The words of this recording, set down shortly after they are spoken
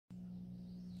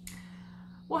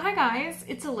Well, hi guys,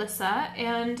 it's Alyssa,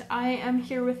 and I am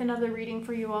here with another reading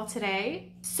for you all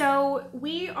today. So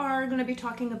we are going to be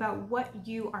talking about what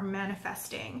you are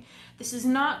manifesting. This is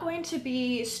not going to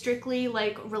be strictly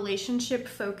like relationship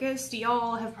focused.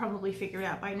 Y'all have probably figured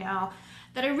out by now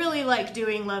that I really like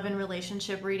doing love and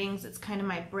relationship readings. It's kind of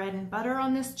my bread and butter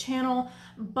on this channel,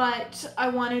 but I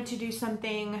wanted to do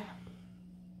something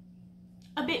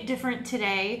a bit different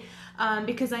today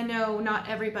because I know not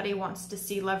everybody wants to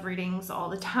see love readings all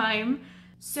the time.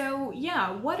 So yeah,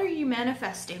 what are you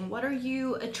manifesting? What are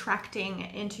you attracting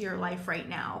into your life right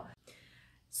now?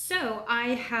 So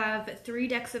I have 3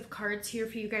 decks of cards here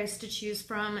for you guys to choose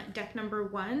from. Deck number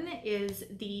 1 is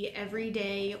the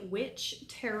Everyday Witch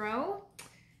Tarot.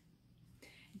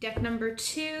 Deck number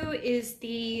 2 is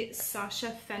the Sasha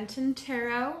Fenton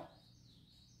Tarot.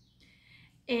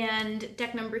 And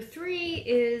deck number 3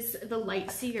 is the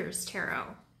Light Seers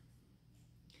Tarot.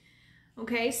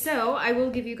 Okay, so I will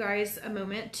give you guys a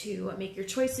moment to make your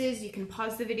choices. You can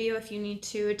pause the video if you need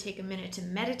to, take a minute to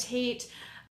meditate.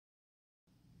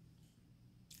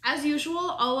 As usual,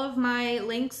 all of my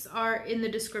links are in the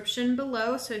description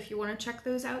below, so if you want to check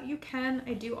those out, you can.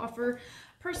 I do offer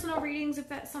personal readings if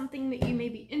that's something that you may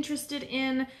be interested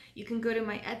in. You can go to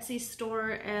my Etsy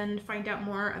store and find out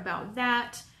more about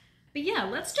that. But yeah,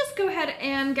 let's just go ahead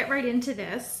and get right into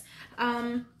this.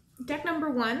 Deck number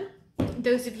 1,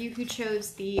 those of you who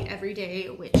chose the Everyday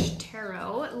Witch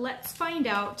Tarot, let's find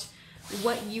out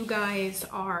what you guys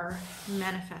are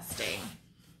manifesting.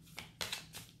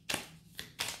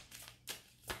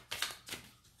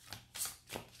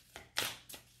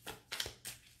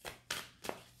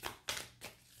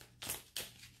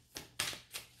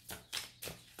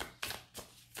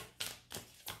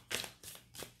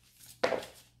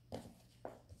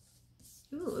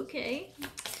 Ooh, okay.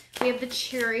 We have the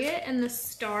Chariot and the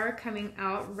Star coming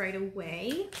out right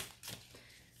away.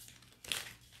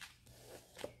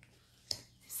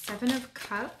 7 of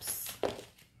Cups.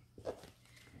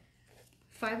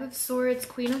 5 of Swords,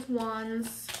 Queen of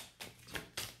Wands.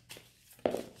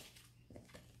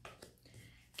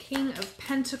 King of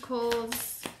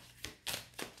Pentacles.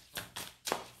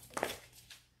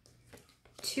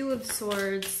 2 of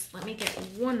Swords. Let me get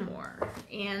one more.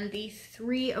 And the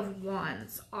 3 of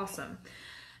Wands. Awesome.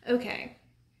 Okay.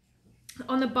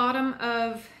 On the bottom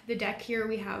of the deck here,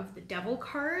 we have the Devil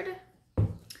card.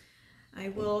 I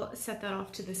will set that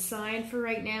off to the side for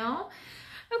right now.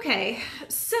 Okay,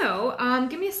 so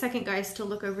give me a second, guys, to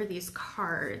look over these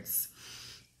cards.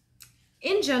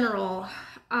 In general,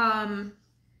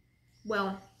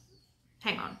 well,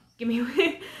 hang on. Give me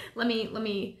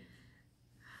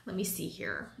let me see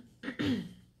here.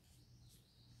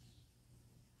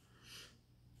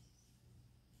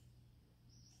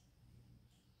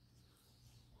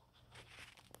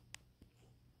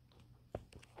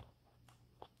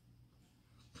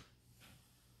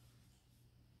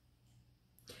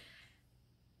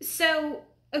 So,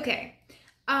 okay,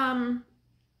 I'm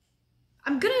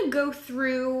gonna go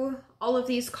through all of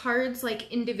these cards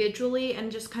like individually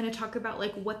and just kind of talk about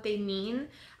like what they mean.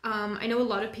 I know a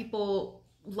lot of people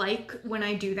like when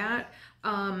I do that.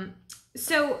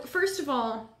 So first of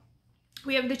all,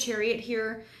 we have the Chariot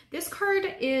here. This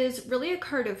card is really a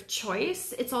card of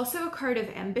choice. It's also a card of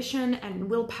ambition and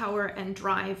willpower and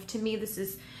drive. To me, this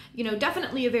is, you know,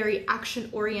 definitely a very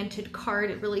action-oriented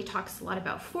card. It really talks a lot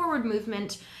about forward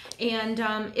movement. And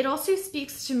it also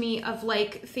speaks to me of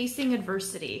like facing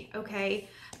adversity, okay?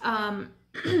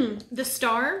 The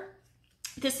Star,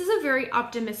 this is a very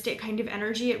optimistic kind of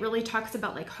energy. It really talks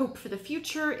about like hope for the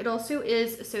future. It also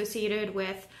is associated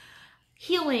with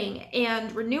healing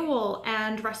and renewal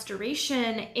and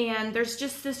restoration, and there's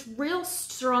just this real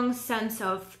strong sense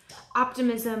of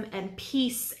optimism and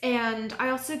peace. And I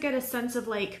also get a sense of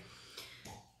like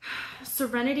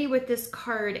serenity with this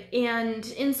card, and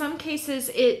in some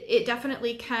cases it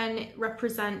definitely can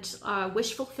represent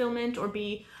wish fulfillment or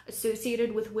be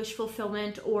associated with wish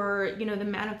fulfillment, or, you know, the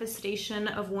manifestation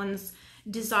of one's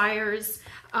desires.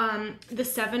 The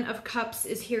 7 of Cups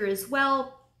is here as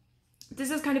well. This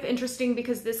is kind of interesting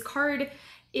because this card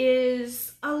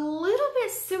is a little bit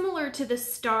similar to the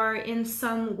Star in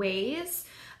some ways.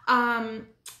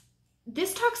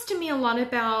 This talks to me a lot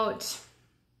about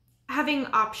having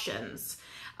options.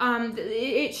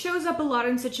 It shows up a lot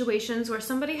in situations where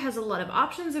somebody has a lot of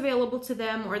options available to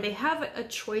them, or they have a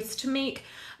choice to make,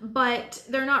 but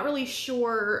they're not really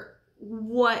sure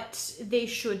what they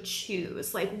should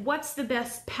choose. Like, what's the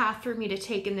best path for me to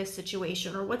take in this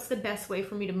situation, or what's the best way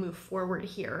for me to move forward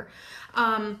here?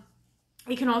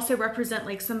 It can also represent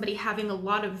like somebody having a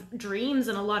lot of dreams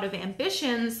and a lot of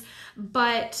ambitions,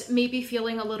 but maybe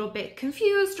feeling a little bit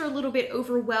confused or a little bit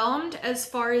overwhelmed as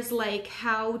far as like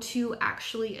how to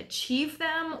actually achieve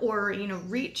them or, you know,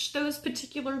 reach those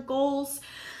particular goals.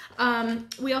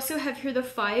 We also have here the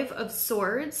Five of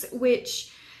Swords,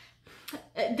 which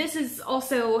this is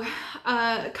also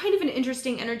kind of an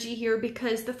interesting energy here,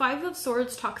 because the Five of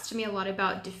Swords talks to me a lot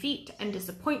about defeat and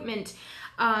disappointment.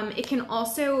 It can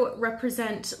also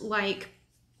represent like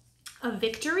a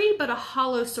victory, but a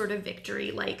hollow sort of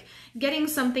victory, like getting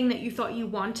something that you thought you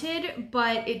wanted,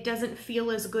 but it doesn't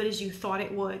feel as good as you thought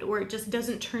it would, or it just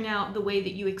doesn't turn out the way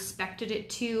that you expected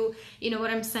it to. You know what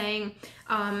I'm saying?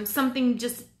 Something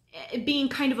just being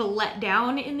kind of a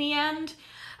letdown in the end.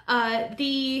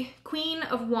 The Queen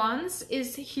of Wands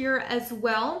is here as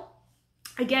well.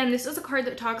 Again, this is a card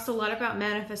that talks a lot about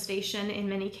manifestation in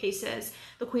many cases.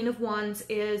 The Queen of Wands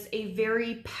is a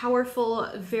very powerful,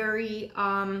 very,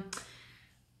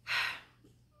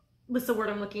 what's the word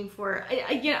I'm looking for?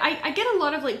 I get a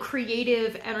lot of like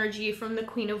creative energy from the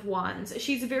Queen of Wands.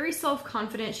 She's very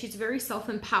self-confident. She's very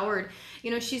self-empowered.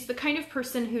 You know, she's the kind of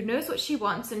person who knows what she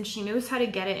wants and she knows how to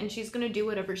get it, and she's going to do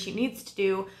whatever she needs to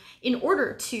do in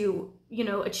order to, you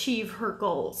know, achieve her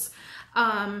goals.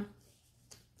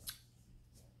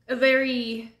 A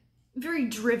very, very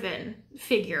driven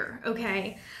figure,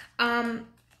 okay?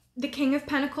 The King of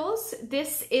Pentacles,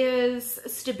 this is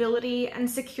stability and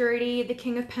security. The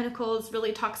King of Pentacles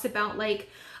really talks about like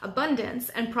abundance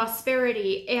and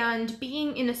prosperity and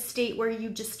being in a state where you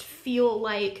just feel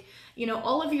like, you know,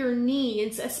 all of your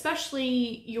needs,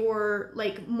 especially your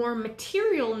like more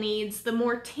material needs, the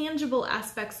more tangible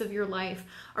aspects of your life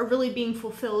are really being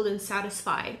fulfilled and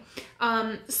satisfied.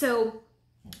 So,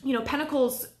 you know,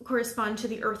 pentacles correspond to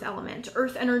the earth element.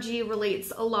 Earth energy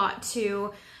relates a lot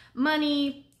to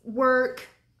money, work,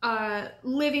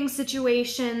 living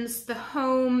situations, the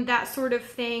home, that sort of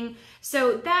thing.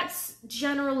 So that's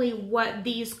generally what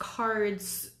these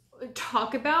cards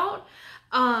talk about.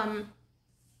 And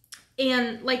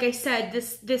like I said,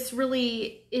 this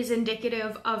really is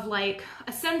indicative of like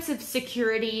a sense of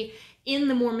security in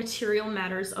the more material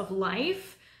matters of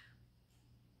life.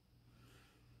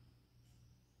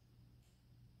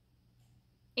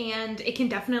 And it can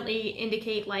definitely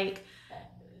indicate like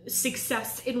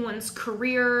success in one's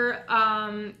career,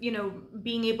 you know,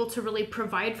 being able to really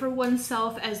provide for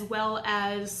oneself as well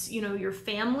as, you know, your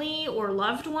family or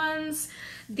loved ones.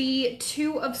 The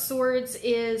Two of Swords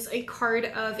is a card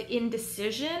of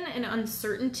indecision and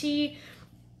uncertainty.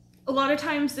 A lot of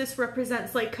times this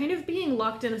represents like kind of being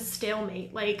locked in a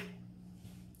stalemate, like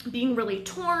being really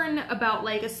torn about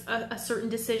like a certain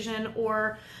decision,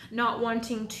 or not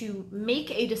wanting to make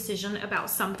a decision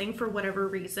about something for whatever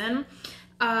reason.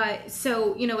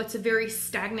 So, you know, it's a very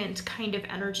stagnant kind of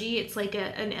energy. It's like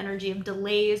an energy of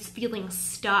delays, feeling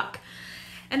stuck.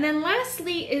 And then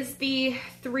lastly is the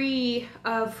Three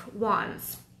of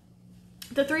Wands.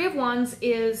 The Three of Wands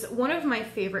is one of my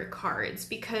favorite cards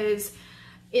because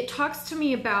it talks to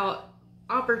me about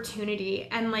opportunity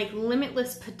and like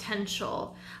limitless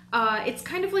potential. It's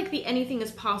kind of like the anything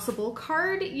is possible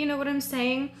card, you know what I'm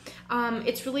saying?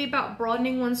 It's really about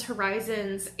broadening one's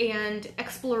horizons and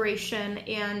exploration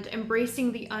and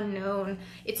embracing the unknown.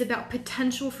 It's about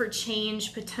potential for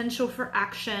change, potential for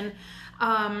action.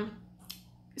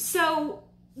 So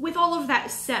with all of that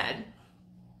said,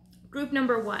 group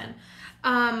number one,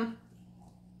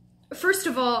 first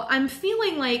of all, I'm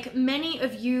feeling like many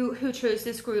of you who chose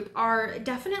this group are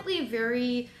definitely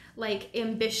very like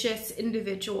ambitious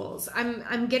individuals.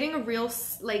 I'm getting a real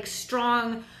like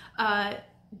strong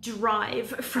drive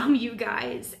from you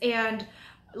guys, and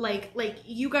like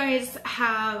you guys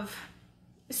have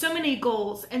so many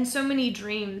goals and so many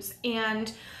dreams.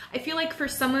 And I feel like for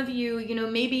some of you, you know,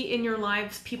 maybe in your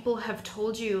lives people have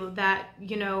told you that,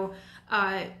 you know,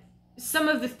 some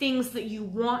of the things that you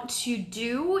want to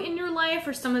do in your life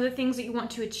or some of the things that you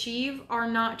want to achieve are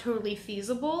not totally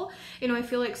feasible. You know, I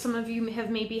feel like some of you have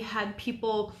maybe had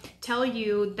people tell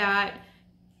you that,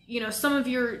 you know, some of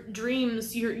your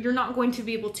dreams you're not going to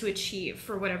be able to achieve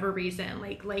for whatever reason.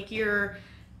 Like you're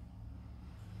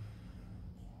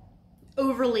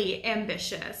overly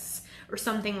ambitious or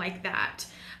something like that.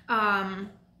 And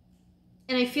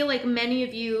I feel like many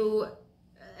of you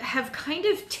have kind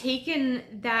of taken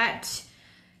that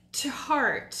to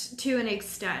heart to an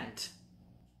extent.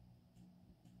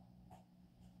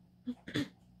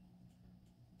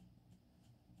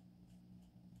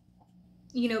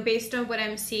 You know, based on what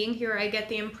I'm seeing here, I get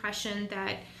the impression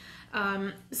that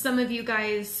some of you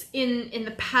guys in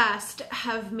the past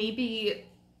have maybe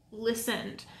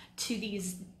listened to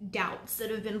these doubts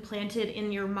that have been planted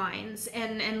in your minds,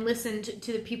 and listened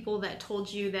to the people that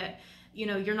told you that, you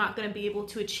know, you're not going to be able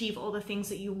to achieve all the things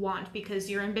that you want because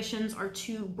your ambitions are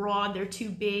too broad, they're too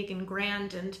big and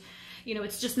grand, and, you know,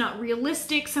 it's just not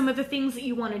realistic, some of the things that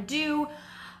you want to do.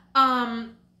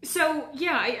 So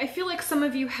yeah, I feel like some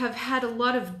of you have had a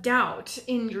lot of doubt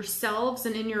in yourselves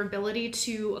and in your ability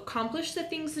to accomplish the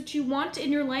things that you want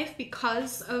in your life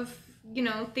because of, you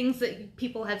know, things that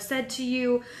people have said to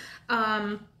you.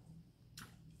 And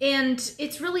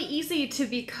it's really easy to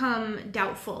become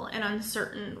doubtful and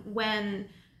uncertain when,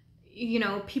 you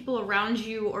know, people around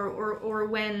you or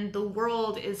when the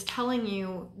world is telling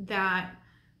you that,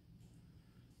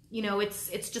 you know,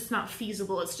 it's just not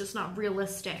feasible, it's just not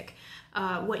realistic,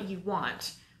 what you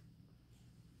want.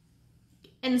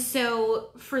 And so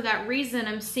for that reason,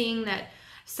 I'm seeing that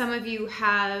some of you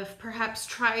have perhaps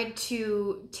tried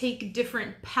to take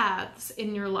different paths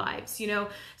in your lives. You know,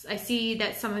 I see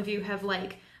that some of you have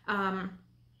like,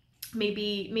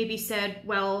 maybe said,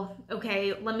 well,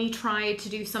 okay, let me try to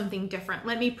do something different.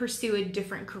 Let me pursue a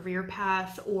different career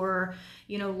path, or,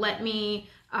 you know, let me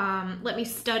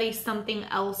study something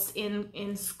else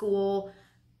in school,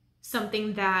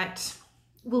 something that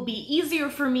will be easier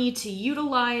for me to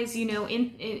utilize, you know,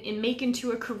 in make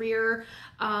into a career.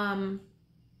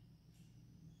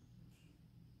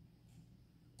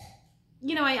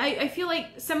 You know, I feel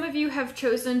like some of you have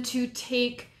chosen to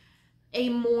take a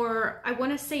more, I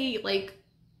want to say, like,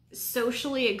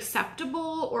 socially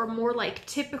acceptable or more like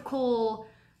typical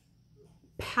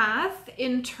path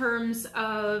in terms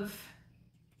of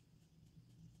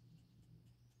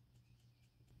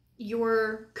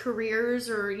your careers,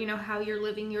 or, you know, how you're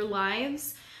living your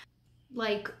lives.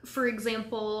 Like, for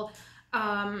example,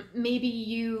 maybe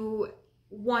you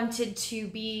wanted to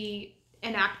be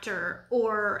an actor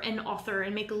or an author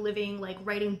and make a living like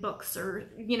writing books, or,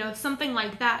 you know, something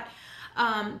like that.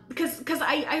 Because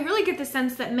I really get the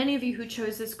sense that many of you who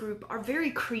chose this group are very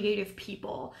creative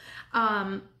people.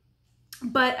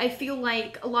 But I feel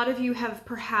like a lot of you have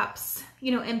perhaps,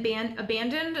 you know,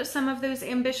 abandoned some of those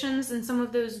ambitions and some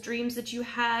of those dreams that you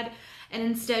had, and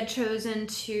instead chosen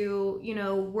to, you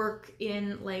know, work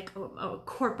in like a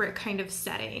corporate kind of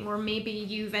setting, or maybe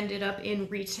you've ended up in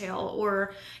retail,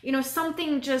 or, you know,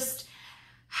 something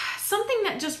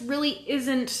that just really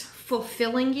isn't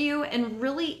fulfilling you and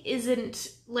really isn't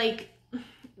like,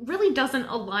 really doesn't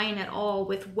align at all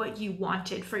with what you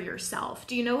wanted for yourself.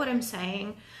 Do you know what I'm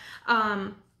saying?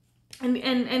 And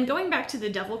going back to the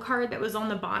devil card that was on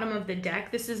the bottom of the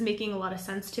deck, this is making a lot of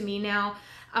sense to me now.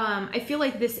 I feel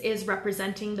like this is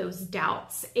representing those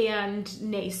doubts and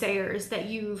naysayers that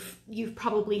you've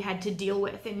probably had to deal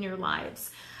with in your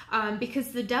lives.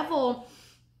 Because the devil,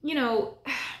 you know,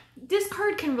 this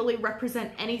card can really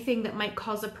represent anything that might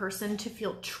cause a person to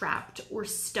feel trapped or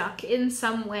stuck in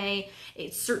some way.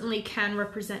 It certainly can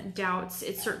represent doubts.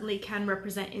 It certainly can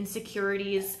represent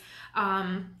insecurities,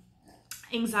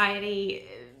 anxiety,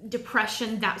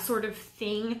 depression, that sort of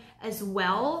thing as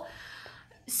well.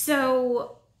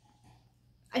 So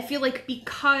I feel like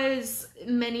because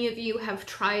many of you have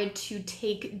tried to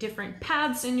take different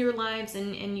paths in your lives,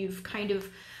 and you've kind of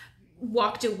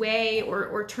walked away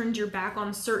or turned your back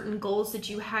on certain goals that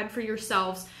you had for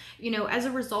yourselves, you know, as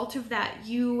a result of that,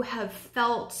 you have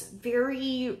felt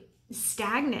very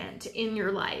stagnant in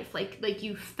your life. Like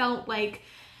you felt like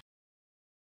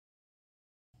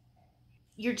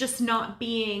you're just not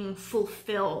being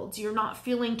fulfilled. You're not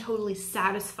feeling totally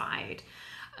satisfied.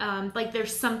 Like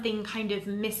there's something kind of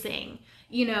missing,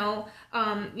 you know.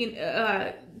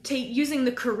 Using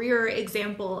the career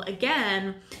example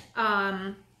again,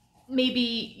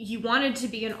 maybe you wanted to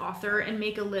be an author and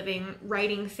make a living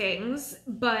writing things,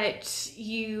 but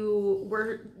you've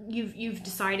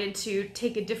decided to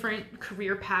take a different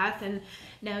career path, and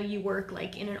now you work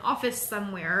like in an office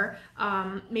somewhere.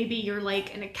 Maybe you're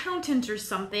like an accountant or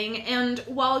something, and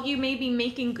while you may be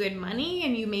making good money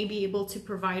and you may be able to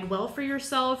provide well for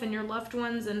yourself and your loved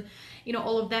ones, and, you know,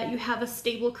 all of that, you have a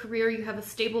stable career, you have a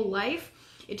stable life,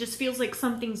 it just feels like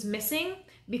something's missing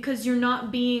because you're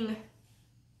not being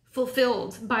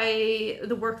fulfilled by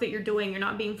the work that you're doing. You're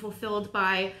not being fulfilled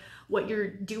by what you're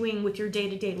doing with your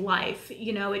day-to-day life.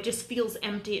 You know, it just feels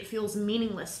empty. It feels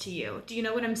meaningless to you. Do you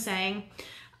know what I'm saying?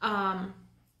 I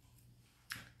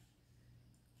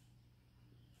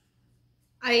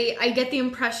get the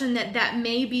impression that that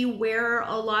may be where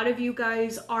a lot of you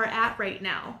guys are at right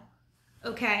now.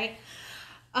 Okay?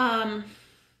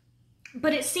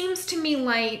 But it seems to me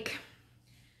like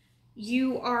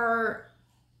you are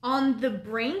on the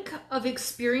brink of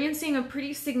experiencing a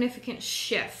pretty significant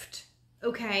shift,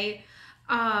 okay?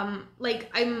 Like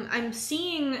I'm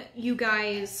seeing you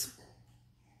guys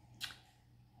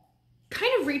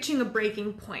kind of reaching a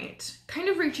breaking point, kind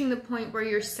of reaching the point where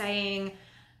you're saying,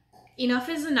 enough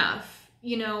is enough.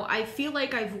 You know, I feel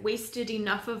like I've wasted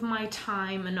enough of my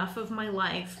time, enough of my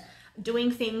life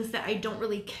doing things that I don't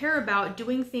really care about,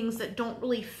 doing things that don't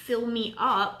really fill me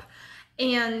up.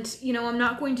 And, you know, I'm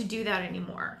not going to do that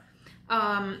anymore.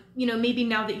 You know, maybe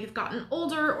now that you've gotten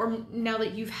older, or now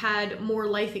that you've had more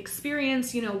life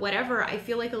experience, you know, whatever, I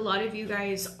feel like a lot of you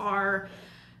guys are,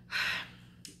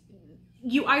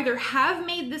 you either have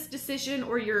made this decision,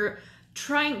 or you're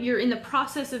in the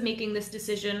process of making this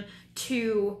decision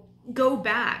to go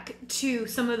back to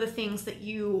some of the things that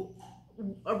you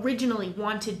originally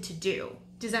wanted to do.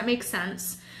 Does that make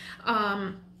sense?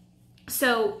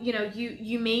 So, you know,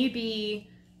 you may be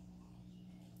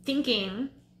thinking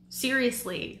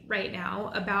seriously right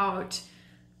now about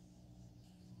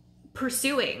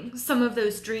pursuing some of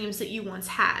those dreams that you once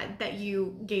had, that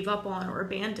you gave up on or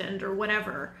abandoned or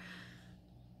whatever.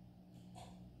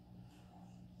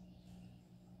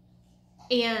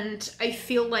 And I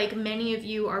feel like many of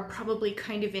you are probably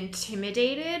kind of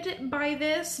intimidated by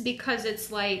this, because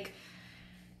it's like,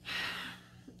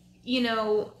 you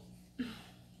know,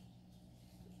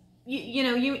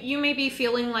 you may be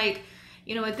feeling like,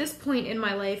 you know, at this point in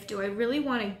my life, do I really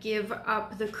want to give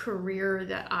up the career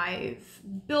that I've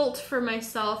built for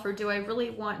myself? Or do I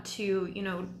really want to, you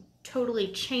know,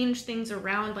 totally change things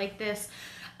around like this?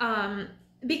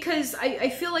 Because I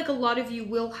feel like a lot of you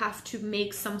will have to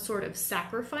make some sort of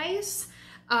sacrifice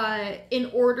in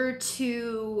order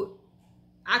to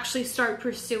actually start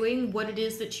pursuing what it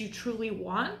is that you truly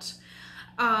want.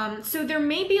 So there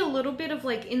may be a little bit of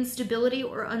like instability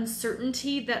or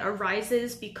uncertainty that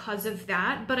arises because of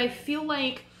that, but I feel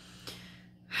like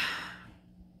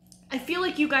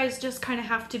you guys just kind of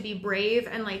have to be brave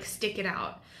and like stick it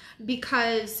out.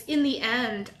 Because in the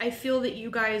end, I feel that you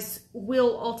guys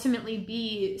will ultimately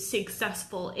be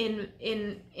successful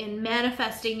in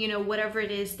manifesting, you know, whatever it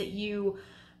is that you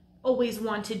always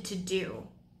wanted to do.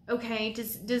 Okay,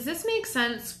 does this make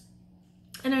sense?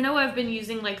 And I know I've been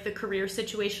using like the career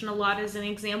situation a lot as an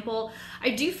example.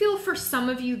 I do feel for some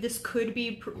of you this could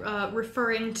be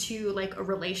referring to like a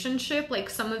relationship.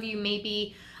 Like some of you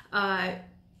maybe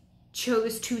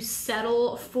chose to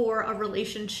settle for a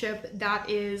relationship that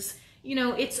is, you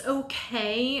know, it's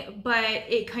okay, but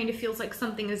it kind of feels like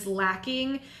something is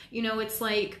lacking. You know, it's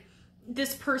like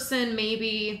this person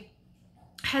maybe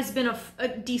has been a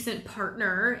decent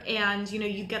partner, and, you know,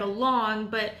 you get along,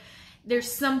 but there's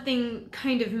something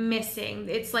kind of missing.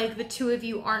 It's like the two of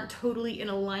you aren't totally in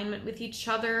alignment with each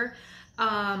other.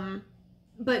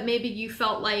 But maybe you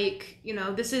felt like, you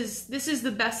know, this is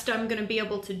the best I'm going to be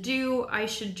able to do. I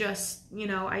should just, you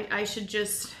know, I should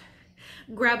just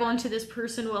grab onto this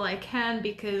person while I can,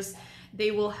 because they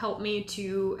will help me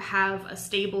to have a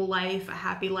stable life, a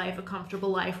happy life, a comfortable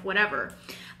life, whatever.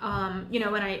 You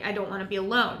know, and I don't want to be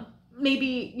alone.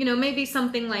 Maybe, you know, maybe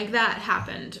something like that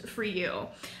happened for you.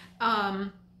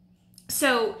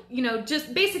 So, you know,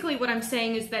 just basically what I'm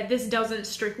saying is that this doesn't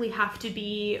strictly have to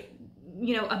be,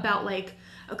 you know, about like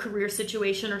a career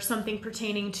situation or something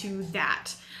pertaining to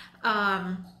that.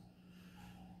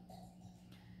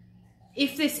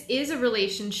 If this is a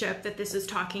relationship that this is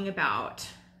talking about,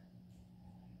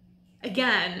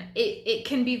 again, it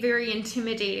can be very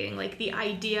intimidating, like the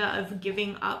idea of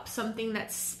giving up something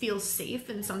that feels safe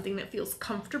and something that feels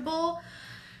comfortable.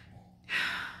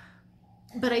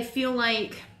 But I feel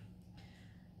like,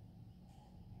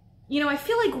 you know, I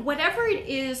feel like whatever it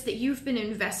is that you've been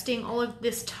investing all of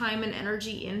this time and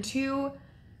energy into,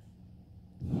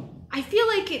 I feel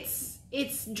like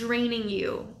it's draining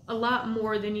you a lot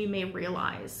more than you may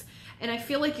realize. And I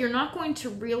feel like you're not going to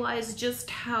realize just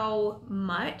how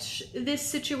much this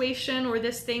situation or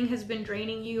this thing has been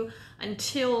draining you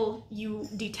until you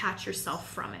detach yourself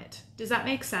from it. Does that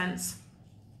make sense?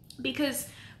 Because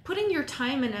putting your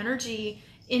time and energy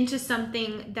into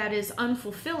something that is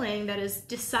unfulfilling, that is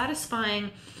dissatisfying,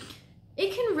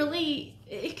 it can really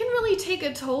take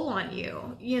a toll on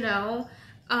you, you know,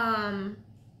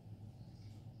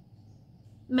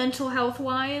 mental health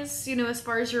wise, you know, as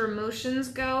far as your emotions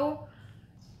go.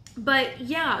 But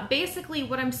yeah, basically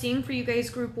what I'm seeing for you guys,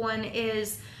 group one,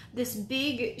 is this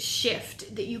big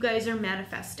shift that you guys are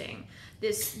manifesting,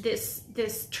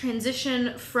 this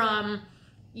transition from,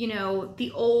 you know,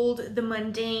 the old, the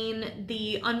mundane,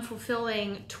 the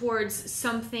unfulfilling, towards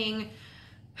something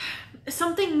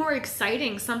more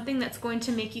exciting, something that's going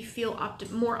to make you feel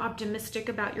more optimistic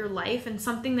about your life, and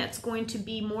something that's going to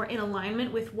be more in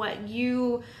alignment with what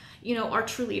you know, are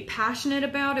truly passionate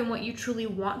about and what you truly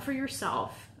want for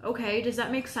yourself. Okay, does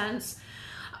that make sense?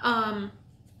 I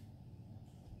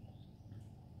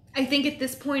think at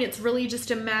this point, it's really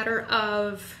just a matter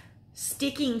of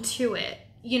sticking to it,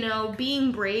 you know,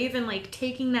 being brave and like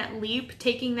taking that leap,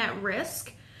 taking that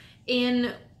risk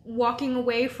in walking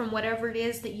away from whatever it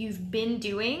is that you've been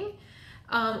doing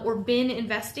or been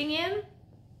investing in.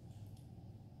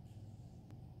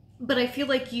 But I feel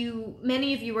like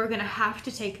many of you are going to have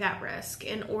to take that risk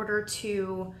in order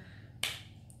to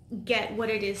get what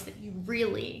it is that you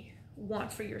really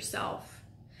want for yourself,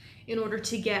 in order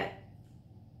to get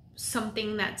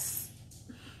something that's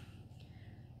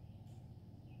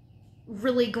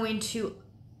really going to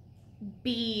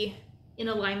be in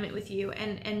alignment with you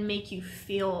and make you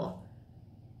feel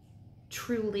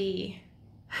truly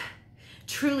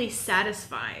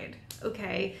satisfied.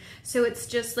 Okay, so it's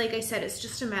just, like I said, it's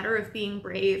just a matter of being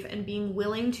brave and being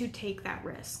willing to take that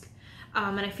risk.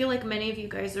 And I feel like many of you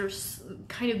guys are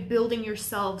kind of building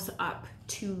yourselves up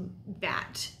to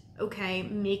that, okay?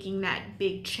 Making that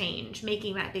big change,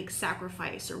 making that big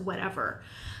sacrifice or whatever.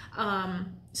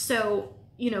 So,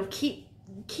 you know,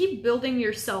 keep building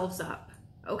yourselves up,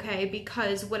 okay?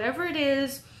 Because whatever it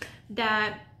is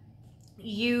that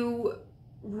you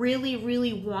really,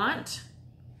 really want,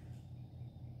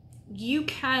 you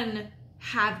can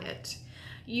have it.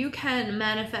 You can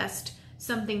manifest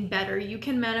something better. You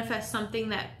can manifest something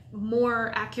that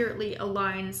more accurately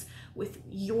aligns with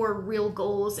your real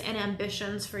goals and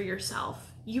ambitions for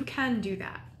yourself. You can do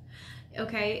that.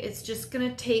 Okay? It's just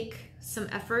gonna take some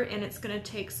effort and it's gonna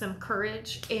take some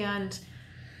courage, and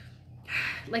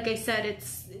like I said,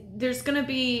 there's gonna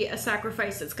be a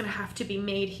sacrifice that's gonna have to be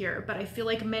made here, but I feel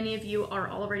like many of you are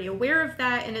already aware of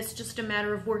that, and it's just a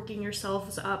matter of working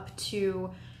yourselves up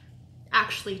to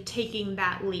actually taking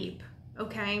that leap,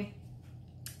 okay?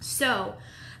 So,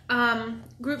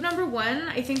 group number 1,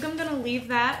 I think I'm gonna leave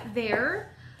that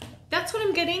there. That's what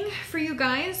I'm getting for you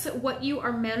guys, what you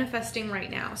are manifesting right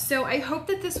now. So I hope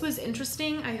that this was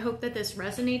interesting. I hope that this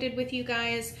resonated with you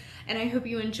guys, and I hope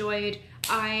you enjoyed.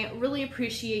 I really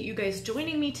appreciate you guys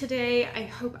joining me today. I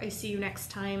hope I see you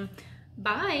next time.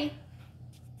 Bye.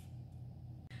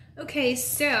 Okay,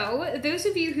 so those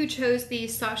of you who chose the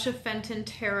Sasha Fenton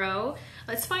Tarot,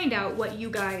 let's find out what you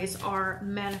guys are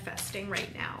manifesting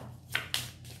right now.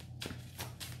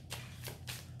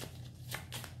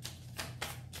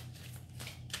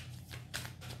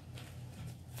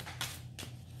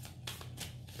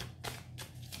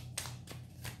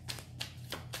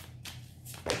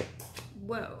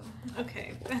 Whoa,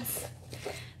 okay,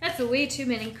 that's way too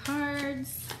many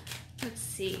cards. Let's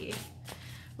see.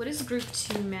 What is group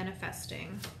 2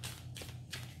 manifesting?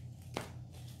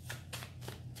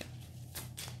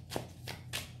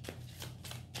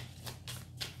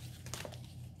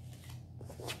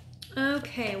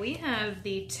 Okay, we have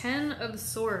the 10 of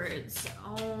Swords.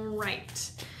 All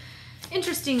right.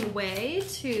 Interesting way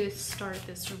to start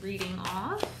this reading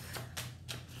off.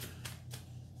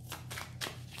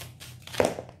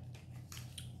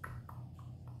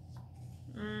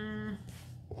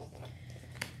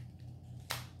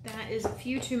 That is a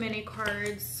few too many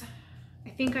cards. I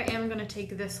think I am gonna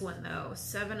take this one though.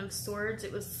 7 of Swords.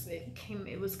 It was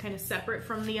kind of separate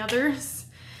from the others.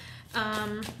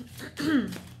 10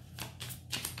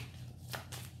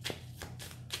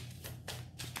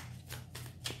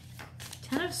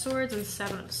 of Swords and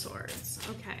 7 of Swords.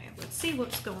 Okay, let's see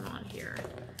what's going on here.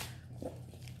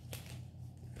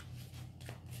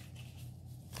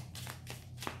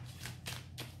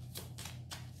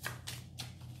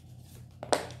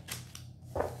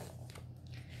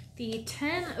 The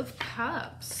 10 of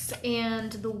Cups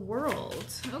and the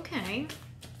World. Okay.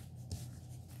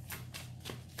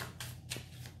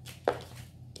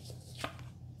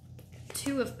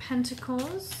 Two of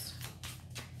Pentacles.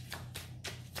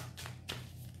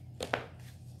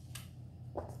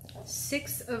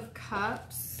 Six of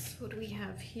Cups. What do we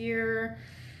have here?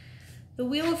 The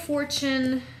Wheel of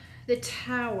Fortune, the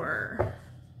Tower.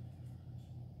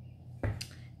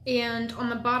 And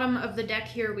on the bottom of the deck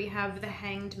here, we have the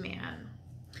Hanged Man.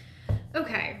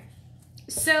 Okay,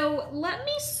 so let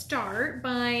me start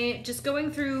by just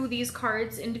going through these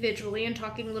cards individually and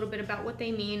talking a little bit about what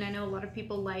they mean. I know a lot of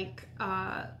people like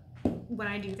when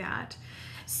I do that.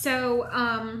 So,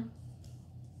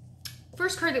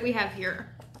 first card that we have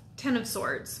here, 10 of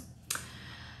Swords.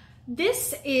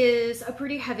 This is a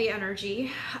pretty heavy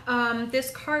energy. This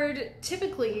card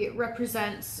typically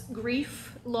represents grief,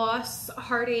 loss,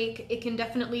 heartache. It can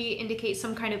definitely indicate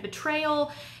some kind of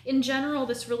betrayal. In general,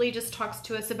 this really just talks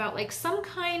to us about like some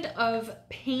kind of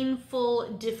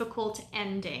painful, difficult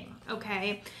ending,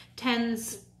 okay?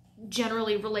 Tens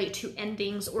generally relate to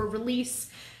endings or release.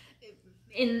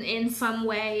 in some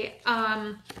way.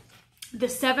 The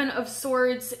Seven of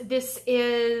Swords, this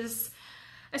is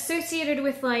associated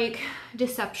with like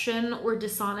deception or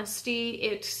dishonesty.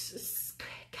 It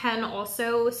can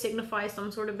also signify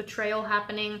some sort of betrayal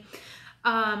happening.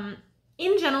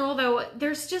 In general though,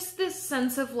 there's just this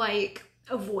sense of like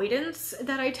avoidance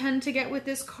that I tend to get with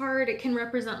this card. It can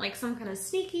represent like some kind of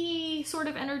sneaky sort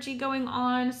of energy going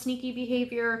on, sneaky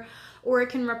behavior, or it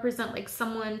can represent like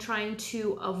someone trying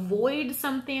to avoid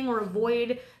something or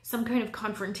avoid some kind of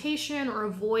confrontation or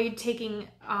avoid taking,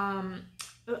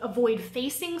 avoid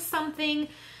facing something,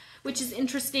 which is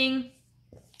interesting.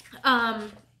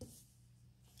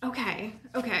 Okay.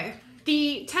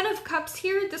 The Ten of Cups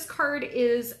here, this card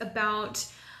is about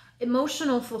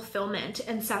emotional fulfillment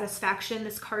and satisfaction.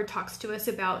 This card talks to us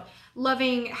about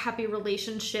loving, happy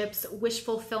relationships, wish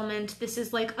fulfillment. This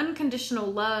is like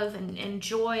unconditional love and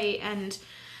joy, and,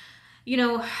 you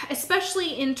know,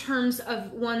 especially in terms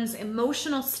of one's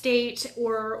emotional state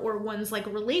or one's like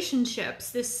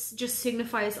relationships, this just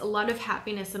signifies a lot of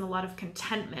happiness and a lot of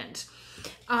contentment.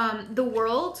 The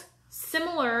World,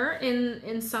 similar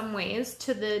in some ways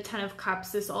to the Ten of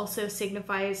Cups, this also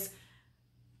signifies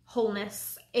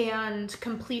wholeness and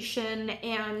completion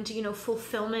and, you know,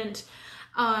 fulfillment.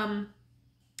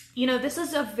 You know, this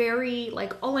is a very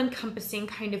like all-encompassing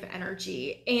kind of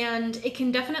energy, and it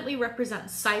can definitely represent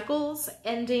cycles,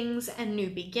 endings, and new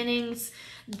beginnings.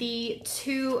 The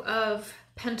Two of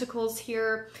Pentacles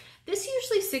here, this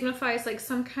usually signifies like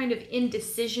some kind of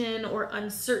indecision or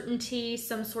uncertainty,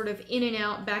 some sort of in and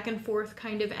out, back and forth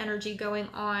kind of energy going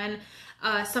on.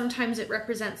 Sometimes it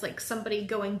represents like somebody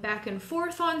going back and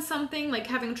forth on something, like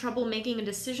having trouble making a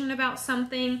decision about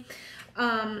something.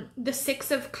 The Six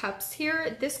of Cups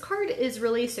here, this card is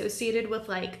really associated with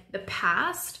like the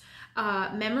past,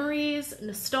 memories,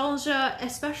 nostalgia,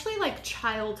 especially like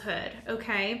childhood,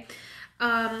 okay?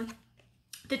 The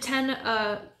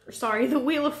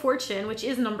Wheel of Fortune, which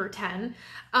is number 10,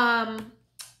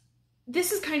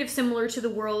 this is kind of similar to the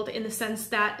World in the sense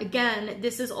that, again,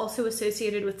 this is also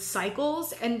associated with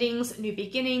cycles, endings, new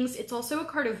beginnings. It's also a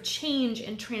card of change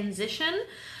and transition.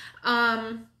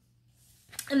 And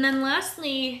then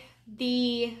lastly,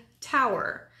 the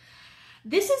Tower.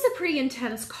 This is a pretty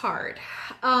intense card.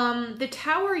 The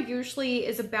Tower usually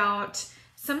is about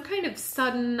some kind of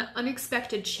sudden,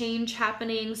 unexpected change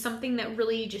happening, something that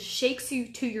really just shakes you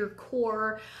to your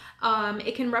core.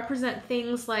 It can represent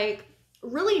things like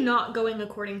really not going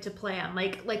according to plan,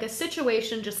 like a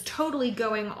situation just totally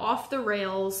going off the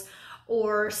rails,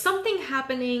 or something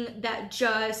happening that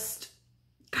just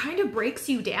kind of breaks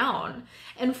you down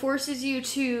and forces you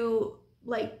to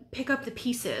like pick up the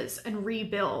pieces and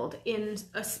rebuild in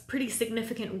a pretty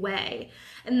significant way.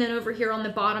 And then over here on the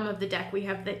bottom of the deck, we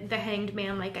have the Hanged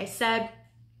Man. Like I said,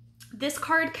 this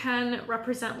card can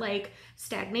represent like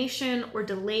stagnation or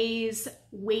delays,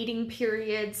 waiting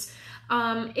periods.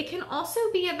 It can also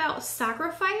be about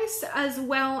sacrifice as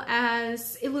well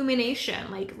as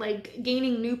illumination, like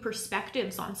gaining new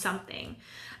perspectives on something.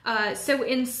 So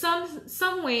in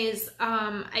some ways,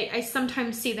 I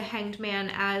sometimes see the Hanged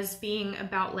Man as being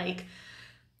about like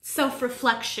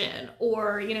self-reflection,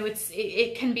 or, you know,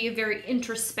 it can be a very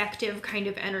introspective kind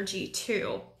of energy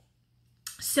too.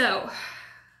 So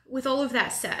with all of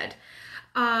that said,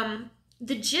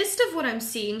 the gist of what I'm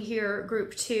seeing here,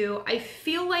 group 2, I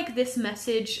feel like this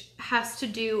message has to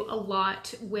do a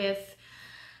lot with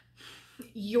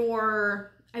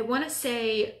your, I want to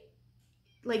say,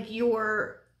 like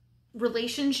your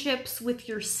relationships with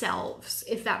yourselves,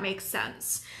 if that makes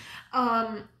sense.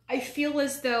 I feel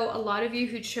as though a lot of you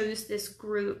who chose this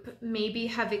group maybe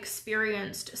have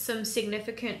experienced some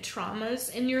significant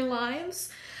traumas in your lives.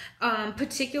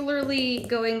 Particularly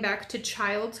going back to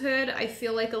childhood, I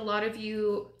feel like a lot of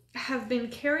you have been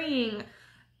carrying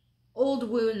old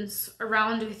wounds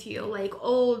around with you, like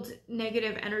old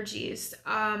negative energies.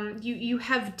 You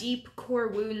have deep core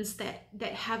wounds that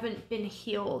haven't been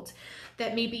healed,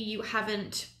 that maybe you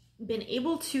haven't been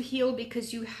able to heal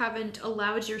because you haven't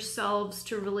allowed yourselves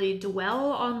to really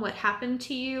dwell on what happened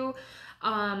to you,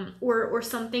 or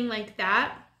something like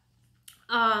that.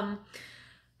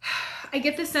 I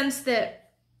get the sense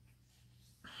that,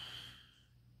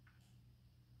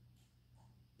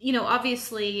 you know,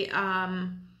 obviously,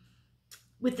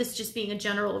 with this just being a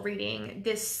general reading,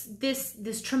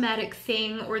 this traumatic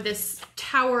thing or this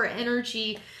Tower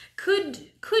energy could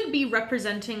be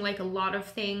representing like a lot of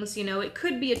things. You know, it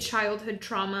could be a childhood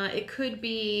trauma, it could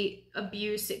be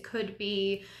abuse, it could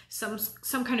be some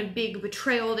kind of big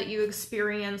betrayal that you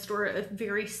experienced, or a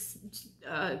very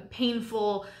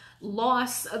painful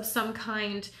loss of some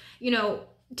kind. You know,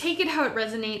 take it how it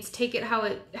resonates, take it how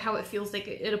it feels like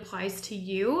it applies to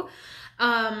you.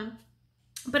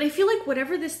 But I feel like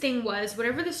whatever this thing was,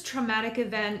 whatever this traumatic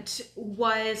event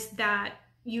was that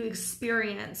you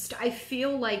experienced, I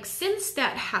feel like since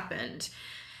that happened,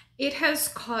 it has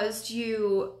caused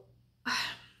you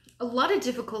a lot of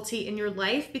difficulty in your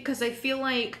life, because I feel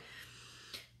like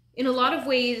in a lot of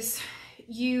ways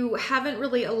you haven't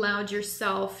really allowed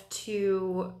yourself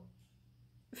to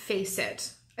face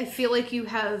it. I feel like you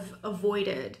have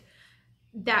avoided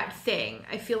that thing.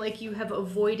 I feel like you have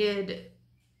avoided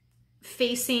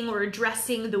facing or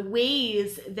addressing the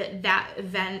ways that that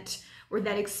event or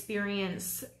that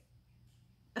experience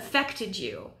affected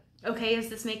you. Okay, is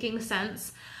this making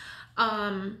sense?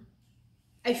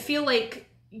 I feel like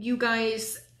you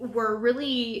guys were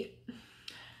really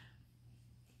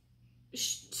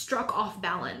struck off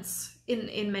balance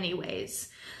in many ways.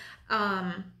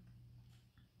 And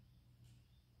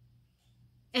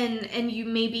you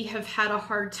maybe have had a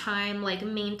hard time like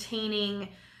maintaining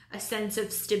a sense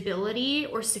of stability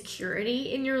or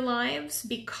security in your lives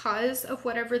because of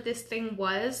whatever this thing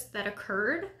was that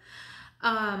occurred.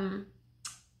 I'm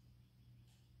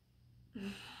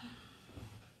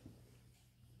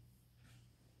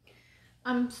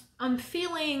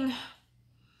feeling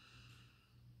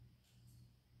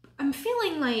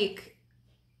like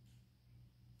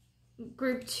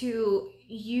group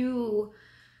 2,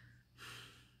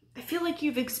 I feel like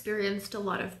you've experienced a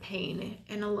lot of pain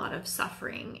and a lot of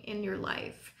suffering in your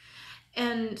life.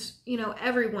 And, you know,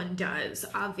 everyone does,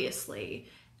 obviously,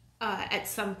 at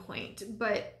some point.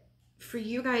 But for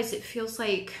you guys, it feels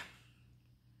like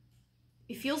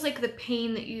the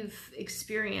pain that you've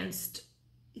experienced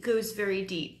goes very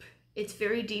deep. It's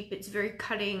very deep. It's very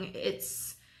cutting. It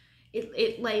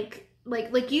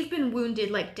like you've been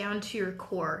wounded, like down to your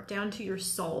core, down to your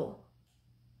soul.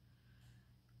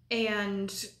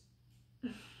 And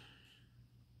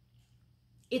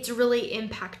it's really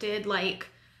impacted like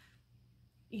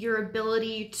your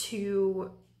ability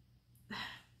to,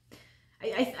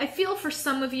 I feel for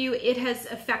some of you, it has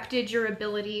affected your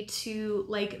ability to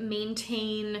like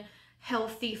maintain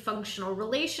healthy, functional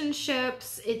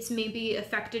relationships. It's maybe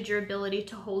affected your ability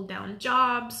to hold down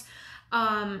jobs.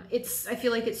 I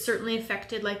feel like it's certainly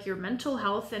affected like your mental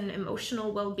health and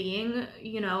emotional well-being,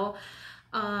 you know.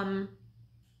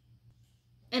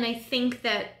 And I think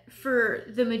that for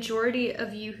the majority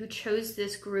of you who chose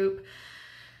this group,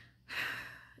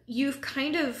 you've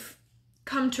kind of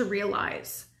come to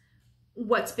realize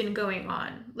what's been going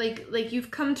on. Like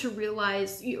you've come to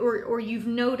realize, or you've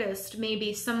noticed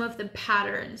maybe some of the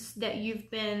patterns that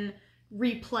you've been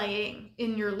replaying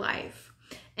in your life.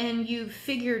 And you've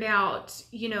figured out,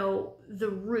 you know, the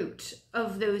root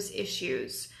of those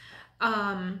issues.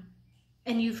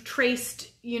 And you've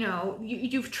traced, you know,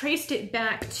 you've traced it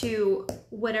back to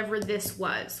whatever this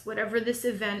was, whatever this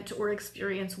event or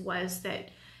experience was that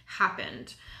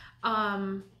happened.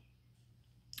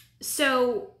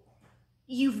 So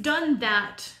you've done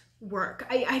that work.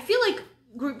 I feel like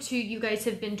group 2, you guys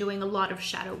have been doing a lot of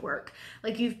shadow work.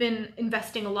 Like you've been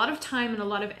investing a lot of time and a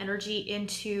lot of energy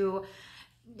into,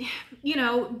 you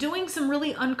know, doing some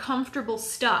really uncomfortable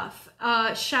stuff.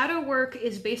 Shadow work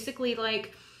is basically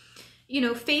like, you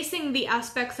know, facing the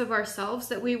aspects of ourselves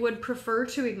that we would prefer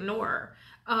to ignore,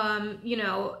 you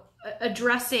know,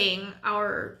 addressing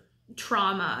our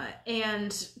trauma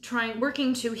and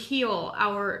working to heal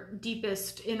our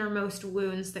deepest, innermost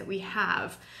wounds that we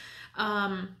have.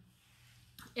 And,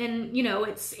 you know,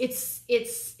 it's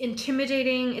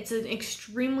intimidating. It's an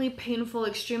extremely painful,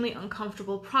 extremely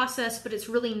uncomfortable process, but it's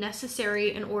really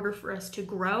necessary in order for us to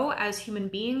grow as human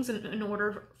beings and in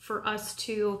order for us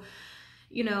to,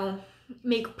 you know,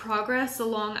 make progress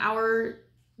along our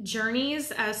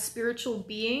journeys as spiritual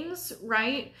beings,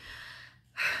 right?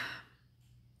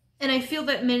 And I feel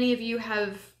that many of you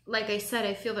have, like I said,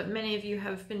 I feel that many of you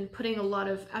have been putting a lot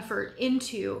of effort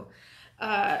into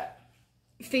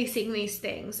facing these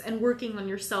things and working on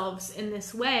yourselves in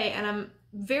this way. And I'm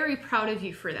very proud of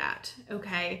you for that,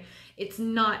 okay? It's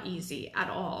not easy at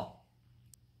all.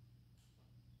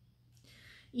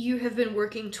 You have been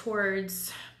working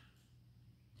towards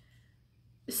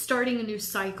starting a new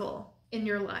cycle in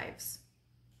your lives.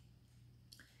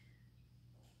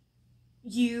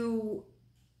 You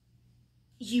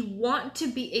want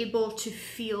to be able to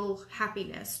feel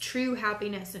happiness, true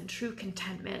happiness and true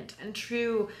contentment and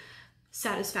true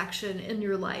satisfaction in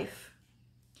your life.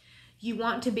 You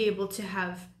want to be able to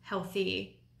have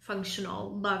healthy,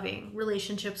 functional, loving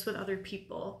relationships with other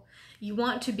people. You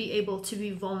want to be able to be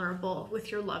vulnerable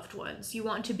with your loved ones. You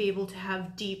want to be able to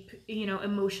have deep,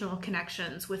 emotional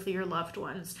connections with your loved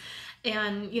ones.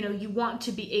 And, you want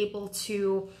to be able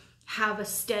to have a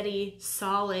steady,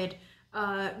 solid,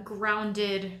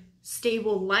 grounded,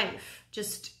 stable life,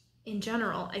 just in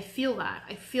general. I feel that.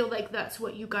 I feel like that's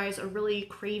what you guys are really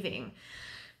craving.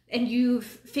 And you've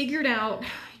figured out,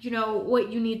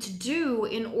 what you need to do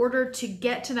in order to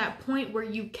get to that point where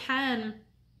you can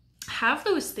have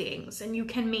those things and you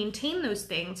can maintain those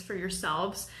things for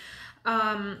yourselves.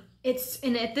 And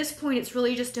at this point, it's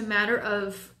really just a matter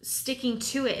of sticking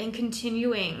to it and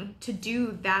continuing to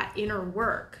do that inner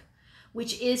work,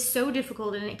 which is so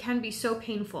difficult and it can be so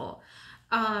painful.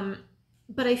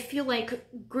 But I feel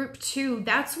like group 2,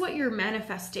 that's what you're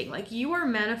manifesting. Like, you are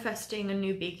manifesting a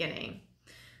new beginning.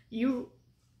 You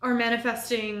are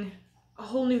manifesting a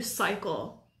whole new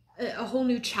cycle, a whole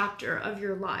new chapter of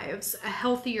your lives, a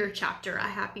healthier chapter, a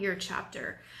happier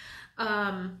chapter.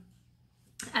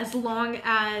 As long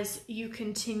as you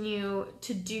continue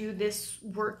to do this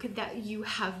work that you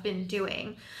have been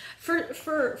doing.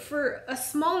 For a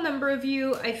small number of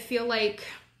you, I feel like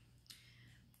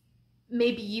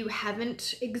maybe you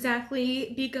haven't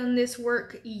exactly begun this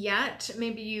work yet.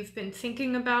 Maybe you've been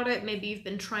thinking about it. Maybe you've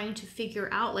been trying to figure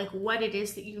out like what it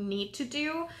is that you need to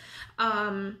do.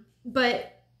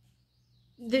 But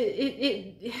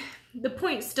the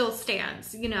point still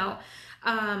stands,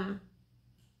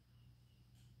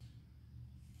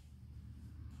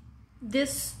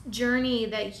 this journey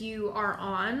that you are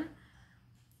on,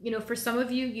 for some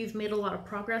of you, you've made a lot of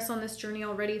progress on this journey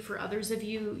already. For others of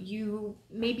you, you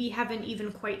maybe haven't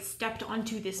even quite stepped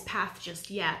onto this path just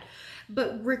yet.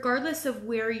 But regardless of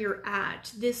where you're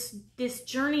at, this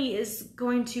journey is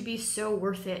going to be so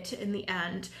worth it in the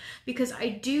end, because I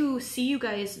do see you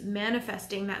guys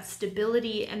manifesting that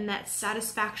stability and that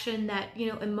satisfaction, that,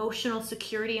 emotional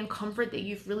security and comfort that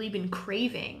you've really been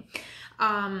craving.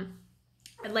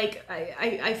 Like,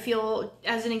 I feel,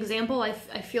 as an example, I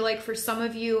feel like for some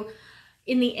of you,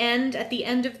 at the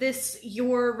end of this,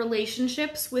 your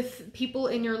relationships with people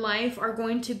in your life are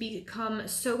going to become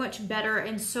so much better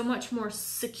and so much more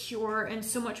secure and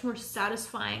so much more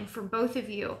satisfying for both of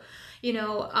you.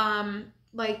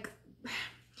 Like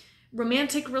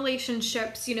romantic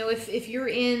relationships, if you're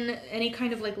in any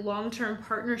kind of like long-term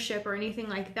partnership or anything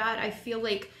like that, I feel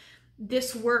like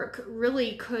this work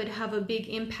really could have a big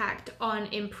impact on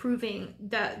improving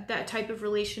that type of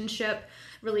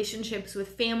relationships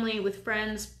with family, with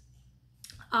friends,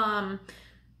 and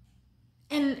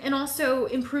also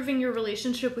improving your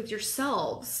relationship with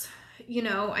yourselves.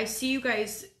 I see you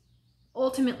guys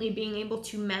ultimately being able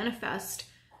to manifest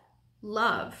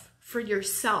love for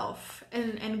yourself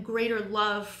and greater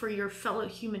love for your fellow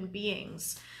human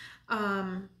beings.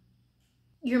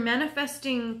 You're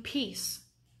manifesting peace.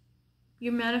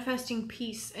 You're manifesting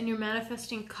peace and you're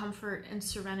manifesting comfort and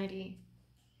serenity.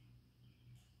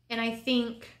 And I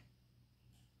think,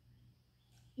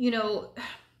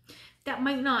 that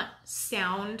might not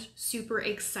sound super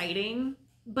exciting,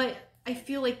 but I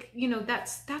feel like,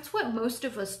 that's what most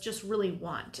of us just really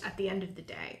want at the end of the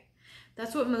day.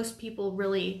 That's what most people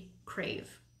really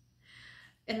crave.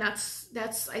 And I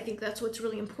think that's what's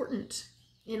really important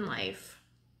in life.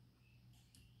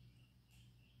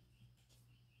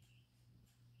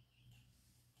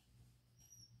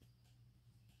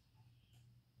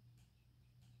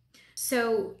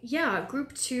 So yeah,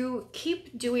 group 2,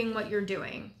 keep doing what you're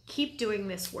doing. Keep doing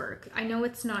this work. I know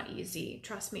it's not easy,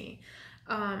 trust me,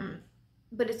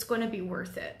 but it's going to be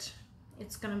worth it.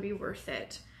 It's going to be worth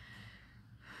it.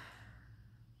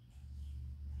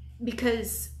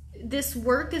 Because this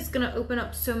work is going to open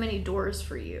up so many doors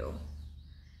for you.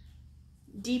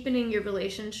 Deepening your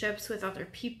relationships with other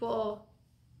people,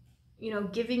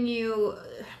 giving you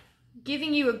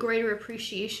a greater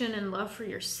appreciation and love for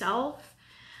yourself.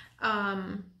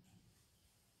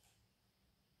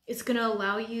 It's going to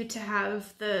allow you to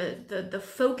have the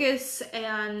focus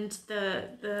and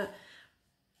the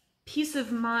peace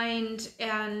of mind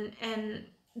and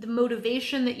the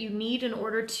motivation that you need in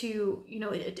order to,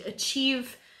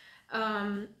 achieve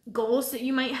goals that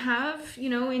you might have,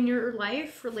 in your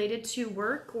life related to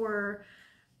work or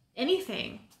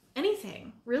anything,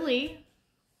 really.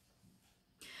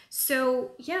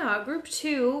 So yeah, group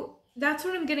 2, that's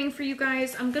what I'm getting for you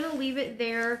guys. I'm going to leave it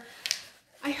there.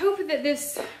 I hope that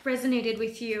this resonated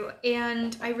with you,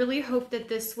 and I really hope that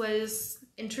this was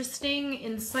interesting,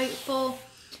 insightful.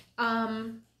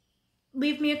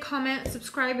 leave me a comment,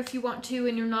 subscribe if you want to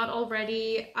and you're not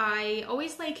already. I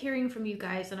always like hearing from you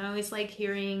guys, and I always like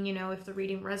hearing, you know, if the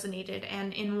reading resonated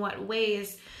and in what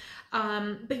ways.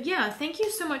 But yeah, thank you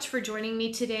so much for joining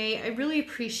me today. I really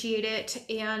appreciate it,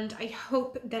 and I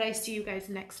hope that I see you guys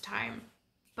next time.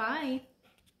 Bye.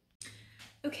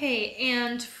 Okay,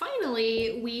 and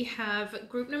finally we have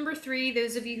group number 3,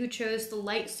 those of you who chose the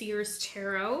Light Seers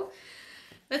Tarot.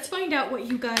 Let's find out what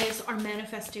you guys are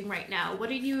manifesting right now. What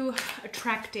are you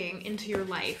attracting into your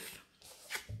life?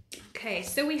 Okay,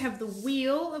 so we have the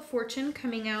Wheel of Fortune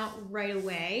coming out right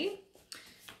away.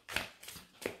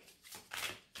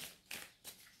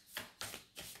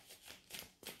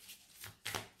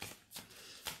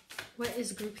 What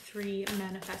is group 3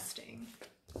 manifesting?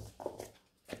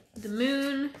 The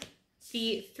Moon,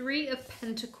 the 3 of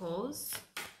Pentacles,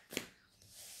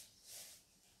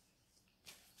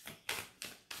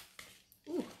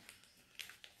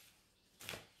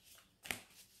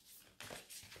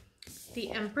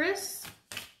 the Empress,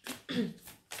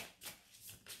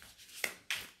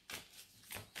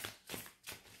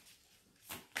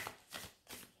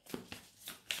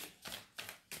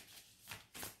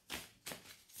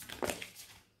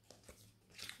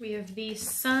 we have the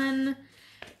Sun,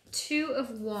 2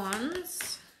 of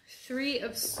Wands, 3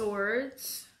 of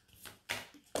Swords,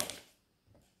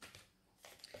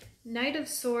 Knight of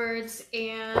Swords,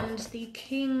 and the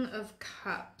King of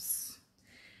Cups.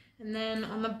 And then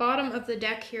on the bottom of the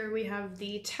deck here, we have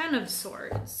the 10 of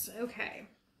Swords. Okay.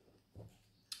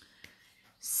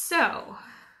 So,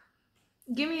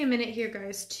 give me a minute here,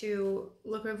 guys, to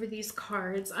look over these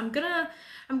cards. I'm gonna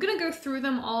go through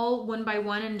them all one by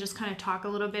one and just kind of talk a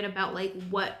little bit about like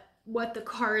what the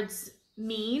cards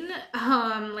mean,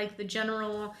 like the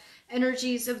general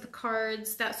energies of the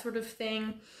cards, that sort of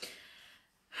thing.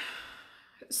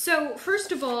 So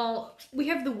first of all, we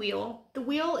have the Wheel. The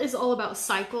Wheel is all about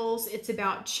cycles. It's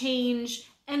about change,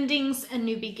 endings, and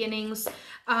new beginnings.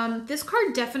 This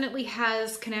card definitely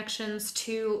has connections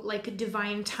to like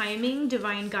divine timing,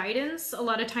 divine guidance. A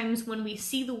lot of times when we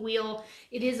see the Wheel,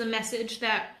 it is a message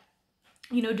that,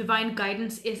 you know, divine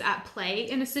guidance is at play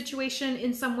in a situation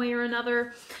in some way or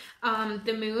another.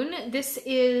 The Moon, this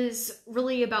is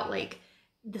really about like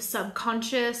the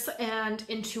subconscious and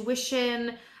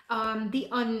intuition, the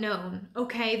unknown.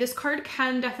 Okay, this card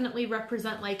can definitely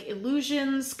represent like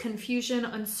illusions, confusion,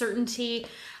 uncertainty,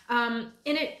 and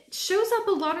it shows up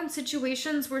a lot in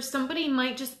situations where somebody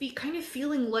might just be kind of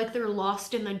feeling like they're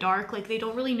lost in the dark, like they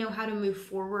don't really know how to move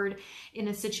forward in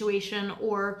a situation,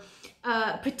 or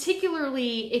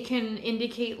particularly it can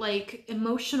indicate like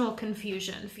emotional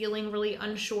confusion, feeling really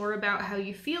unsure about how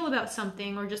you feel about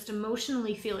something, or just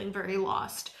emotionally feeling very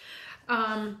lost.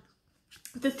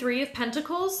 The 3 of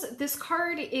Pentacles, this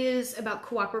card is about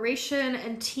cooperation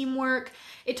and teamwork.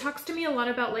 It talks to me a lot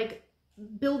about like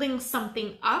building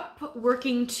something up,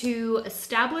 working to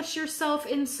establish yourself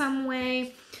in some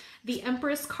way. The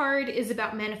Empress card is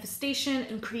about manifestation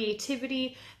and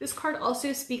creativity. This card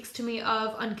also speaks to me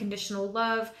of unconditional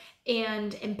love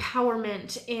and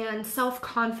empowerment and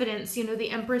self-confidence. You know,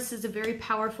 the Empress is a very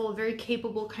powerful, very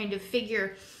capable kind of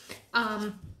figure.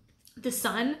 The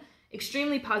Sun,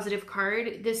 extremely positive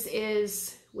card. This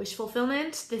is wish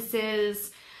fulfillment. This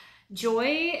is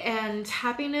joy and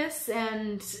happiness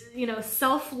and, you know,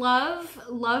 self-love,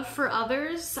 love for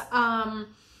others.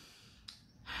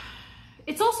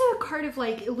 It's also a card of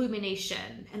like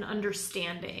illumination and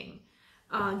understanding,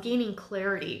 gaining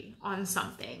clarity on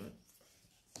something.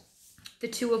 The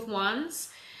 2 of Wands,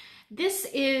 this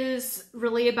is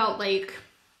really about like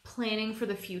planning for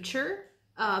the future,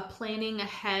 planning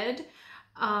ahead.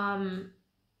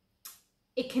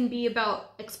 It can be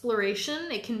about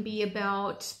exploration. It can be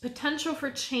about potential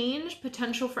for change,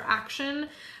 potential for action.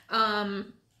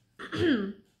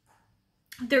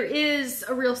 There is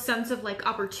a real sense of like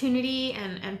opportunity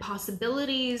and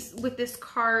possibilities with this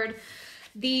card.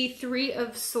 The 3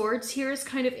 of Swords here is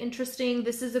kind of interesting.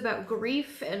 This is about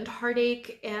grief and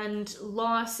heartache and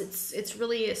loss. It's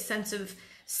really a sense of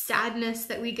sadness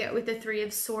that we get with the 3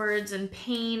 of Swords, and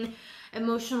pain,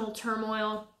 emotional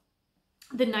turmoil.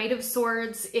 The Knight of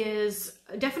Swords is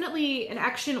definitely an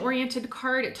action-oriented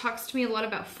card. It talks to me a lot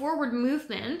about forward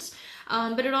movement,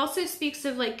 but it also speaks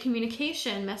of like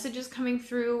communication, messages coming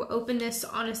through, openness,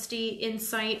 honesty,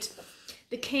 insight.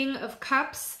 The King of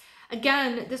Cups,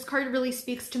 again, this card really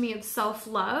speaks to me of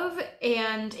self-love,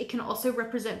 and it can also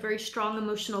represent very strong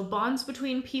emotional bonds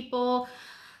between people.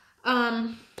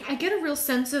 I get a real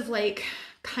sense of like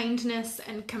kindness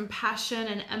and compassion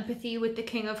and empathy with the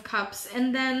King of Cups.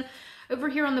 And then over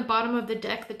here on the bottom of the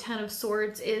deck, the 10 of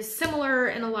Swords is similar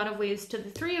in a lot of ways to the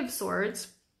 3 of Swords.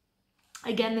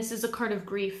 Again, this is a card of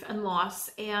grief and loss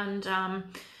and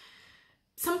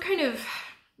some kind of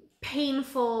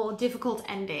painful, difficult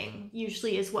ending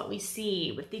usually is what we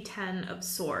see with the Ten of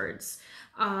Swords,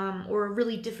 or a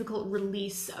really difficult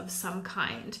release of some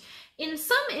kind. In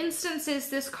some instances,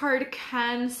 this card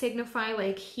can signify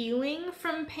like healing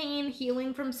from pain,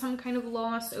 healing from some kind of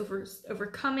loss,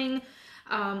 overcoming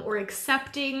or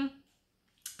accepting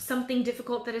something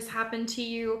difficult that has happened to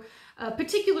you,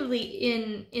 particularly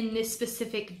in this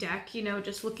specific deck, you know,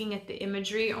 just looking at the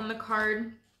imagery on the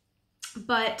card.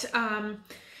 But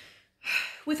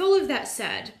with all of that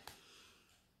said,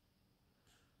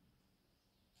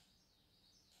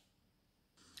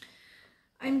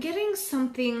 I'm getting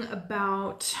something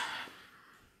about,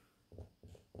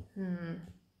 I'm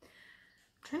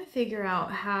trying to figure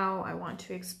out how I want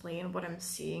to explain what I'm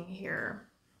seeing here.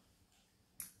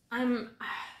 I'm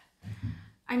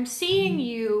seeing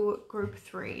you, group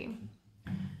 3.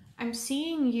 I'm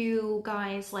seeing you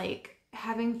guys like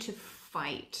having to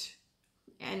fight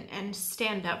and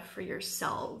stand up for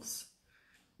yourselves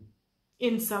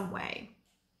in some way.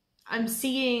 I'm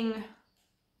seeing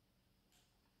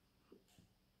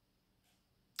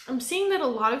that a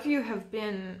lot of you have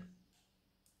been,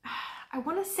 I don't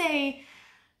want to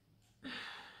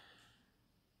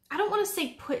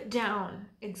say put down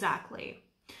exactly,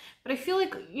 but I feel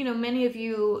like, you know, many of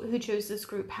you who chose this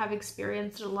group have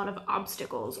experienced a lot of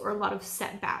obstacles or a lot of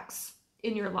setbacks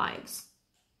in your lives.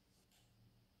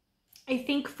 I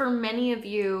think for many of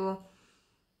you,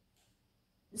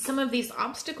 some of these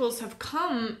obstacles have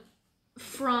come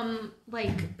from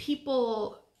like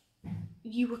people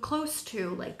you were close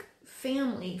to, like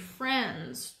family,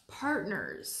 friends,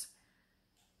 partners.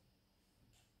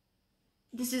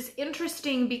 This is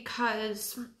interesting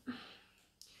because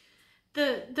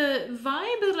the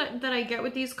vibe that I get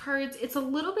with these cards, it's a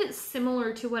little bit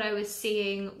similar to what I was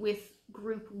seeing with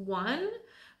group 1,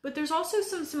 but there's also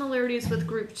some similarities with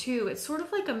group 2. It's sort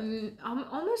of like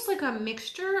almost like a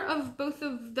mixture of both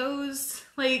of those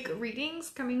like readings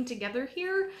coming together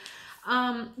here.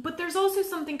 But there's also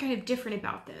something kind of different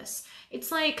about this.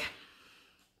 It's like,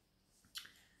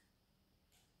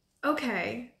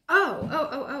 okay,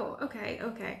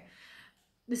 okay.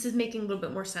 This is making a little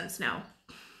bit more sense now.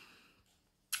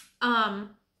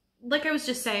 Like I was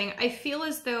just saying, I feel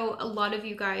as though a lot of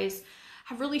you guys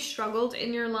have really struggled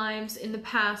in your lives in the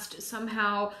past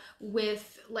somehow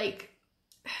with like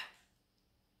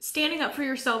standing up for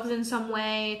yourselves in some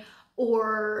way,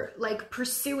 or like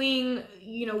pursuing,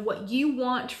 you know, what you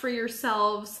want for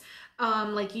yourselves,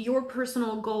 like your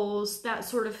personal goals, that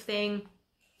sort of thing.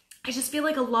 I just feel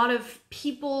like a lot of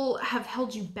people have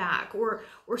held you back, or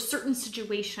certain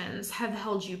situations have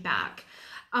held you back.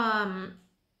 And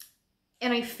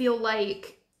I feel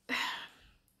like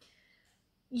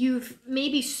you've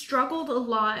maybe struggled a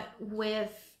lot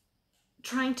with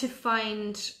trying to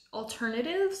find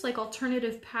alternatives, like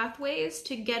alternative pathways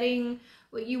to getting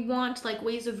what you want, like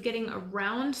ways of getting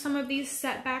around some of these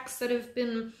setbacks that have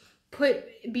been put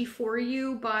before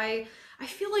you by, I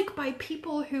feel like by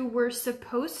people who were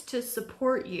supposed to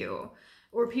support you,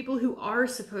 or people who are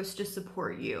supposed to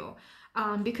support you.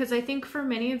 Because I think for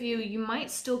many of you, you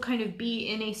might still kind of be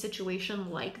in a situation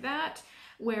like that,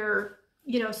 where,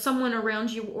 you know, someone around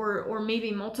you, or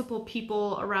maybe multiple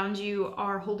people around you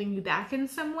are holding you back in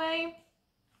some way.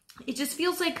 It just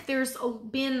feels like there's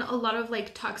been a lot of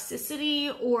like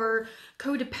toxicity or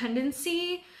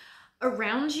codependency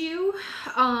around you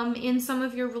in some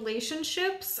of your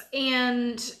relationships.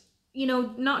 And, you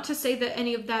know, not to say that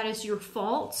any of that is your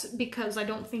fault, because I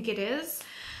don't think it is,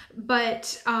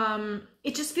 but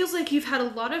it just feels like you've had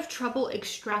a lot of trouble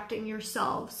extracting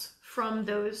yourselves from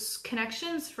those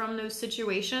connections, from those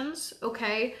situations,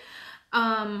 okay?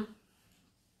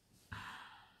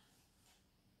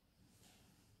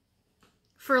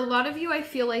 For a lot of you, I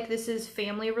feel like this is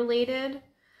family related.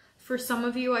 For some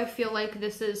of you, I feel like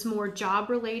this is more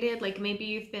job related. Like maybe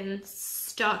you've been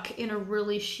stuck in a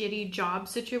really shitty job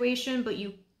situation, but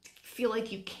you feel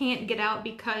like you can't get out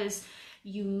because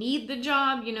you need the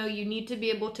job. You know, you need to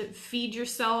be able to feed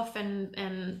yourself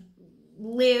and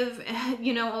live,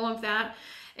 you know, all of that.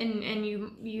 And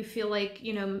you feel like,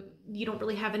 you know, you don't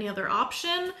really have any other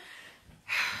option.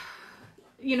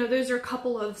 You know, those are a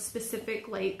couple of specific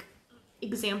like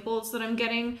examples that I'm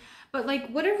getting, but like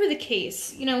whatever the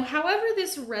case, you know, however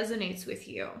this resonates with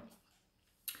you,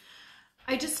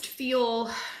 I just feel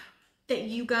that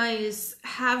you guys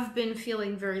have been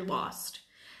feeling very lost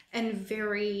and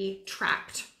very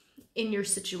trapped in your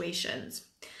situations.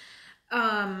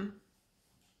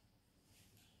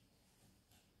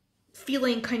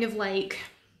 Feeling kind of like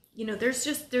you know,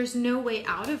 there's no way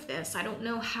out of this. I don't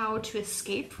know how to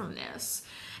escape from this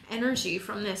energy,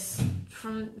 from this,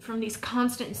 from these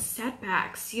constant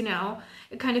setbacks, you know.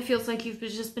 It kind of feels like you've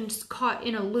just been caught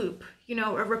in a loop, you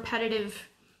know, a repetitive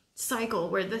cycle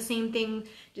where the same thing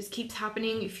just keeps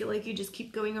happening. You feel like you just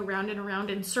keep going around and around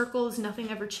in circles. Nothing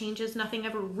ever changes. Nothing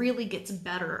ever really gets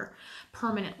better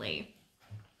permanently.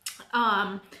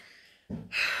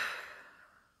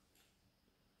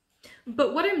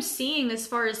 But what I'm seeing as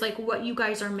far as like what you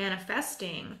guys are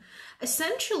manifesting,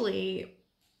 essentially,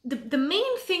 the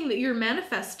main thing that you're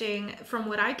manifesting from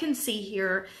what I can see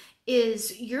here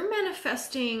is you're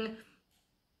manifesting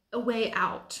a way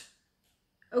out.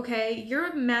 Okay,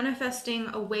 you're manifesting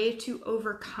a way to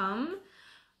overcome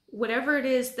whatever it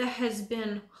is that has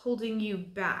been holding you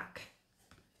back.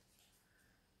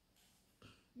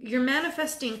 You're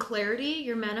manifesting clarity.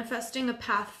 You're manifesting a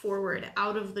path forward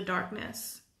out of the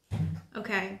darkness.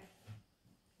 Okay.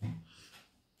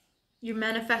 You're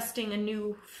manifesting a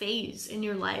new phase in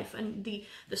your life and the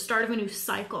start of a new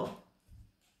cycle.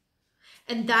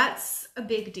 And that's a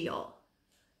big deal.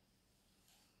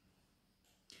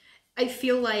 I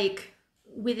feel like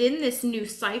within this new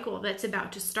cycle that's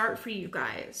about to start for you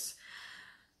guys,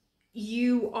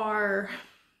 I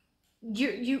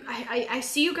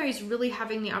see you guys really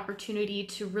having the opportunity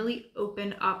to really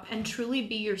open up and truly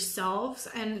be yourselves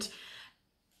and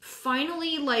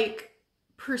finally like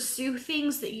pursue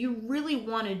things that you really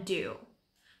want to do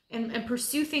and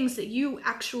pursue things that you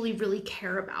actually really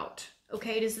care about.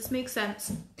 Okay, does this make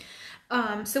sense?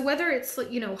 So whether it's,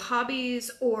 you know,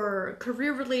 hobbies or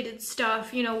career related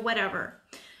stuff, you know, whatever,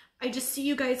 I just see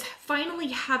you guys finally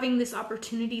having this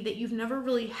opportunity that you've never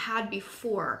really had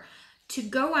before to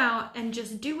go out and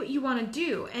just do what you want to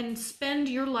do and spend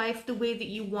your life the way that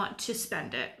you want to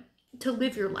spend it, to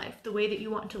live your life the way that you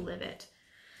want to live it.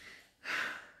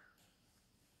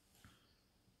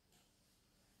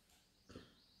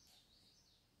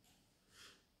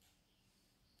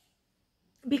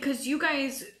 Because you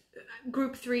guys,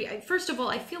 group 3, first of all,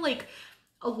 I feel like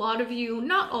a lot of you,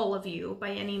 not all of you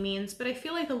by any means, but I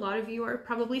feel like a lot of you are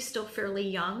probably still fairly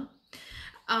young.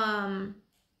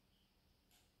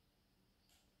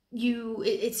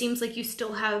 It seems like you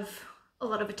still have a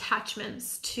lot of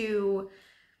attachments to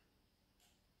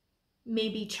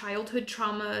maybe childhood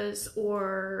traumas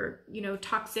or, you know,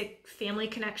 toxic family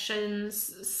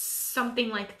connections, something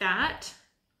like that.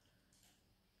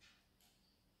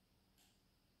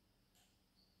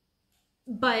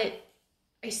 But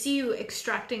I see you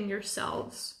extracting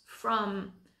yourselves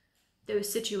from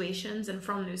those situations and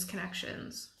from those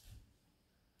connections.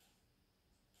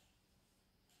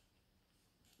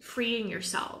 Freeing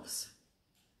yourselves.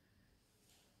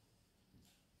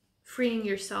 Freeing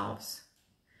yourselves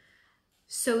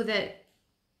so that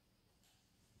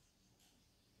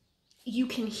you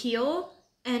can heal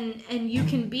and you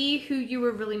can be who you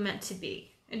were really meant to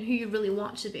be and who you really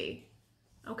want to be.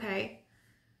 Okay?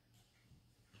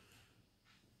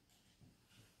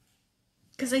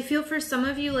 Because I feel for some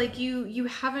of you, like you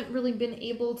haven't really been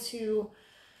able to,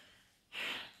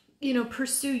 you know,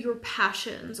 pursue your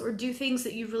passions or do things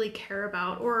that you really care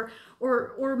about, or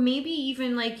maybe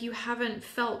even like you haven't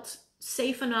felt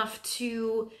safe enough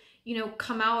to, you know,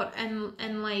 come out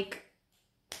and like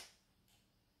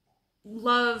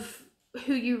love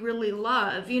who you really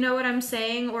love. You know what I'm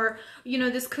saying? Or, you know,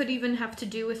 this could even have to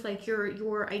do with like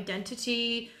your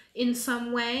identity in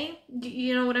some way.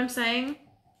 You know what I'm saying?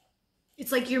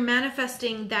 It's like you're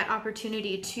manifesting that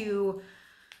opportunity to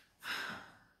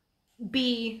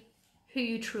be who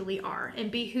you truly are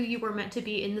and be who you were meant to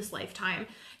be in this lifetime.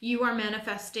 You are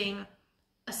manifesting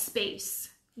a space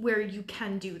where you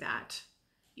can do that.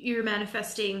 You're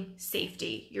manifesting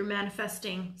safety. You're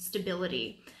manifesting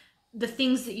stability. The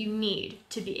things that you need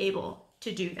to be able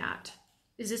to do that.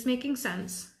 Is this making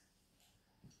sense?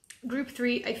 Group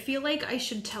 3, I feel like I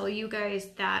should tell you guys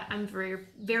that I'm very,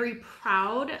 very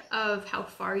proud of how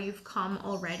far you've come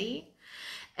already.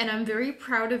 And I'm very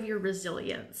proud of your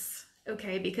resilience,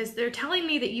 okay? Because they're telling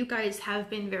me that you guys have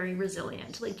been very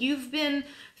resilient. Like, you've been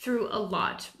through a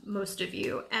lot, most of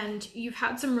you, and you've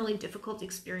had some really difficult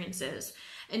experiences.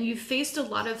 And you've faced a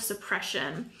lot of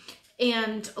suppression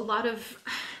and a lot of,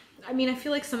 I mean, I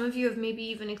feel like some of you have maybe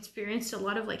even experienced a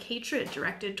lot of like hatred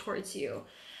directed towards you.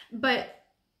 But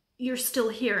you're still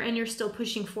here and you're still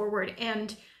pushing forward,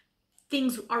 and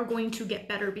things are going to get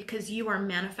better because you are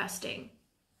manifesting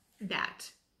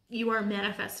that. You are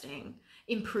manifesting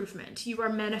improvement. You are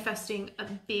manifesting a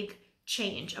big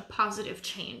change, a positive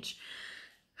change.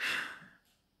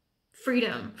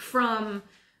 Freedom from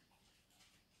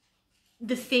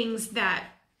the things that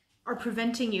are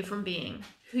preventing you from being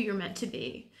who you're meant to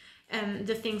be. and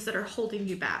the things that are holding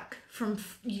you back from,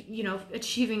 you know,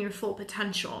 achieving your full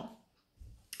potential.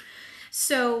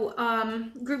 So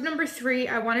group number 3,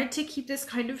 I wanted to keep this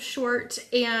kind of short,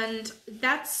 and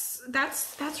that's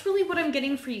really what I'm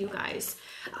getting for you guys.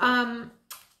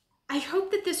 I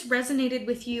hope that this resonated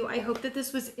with you. I hope that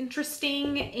this was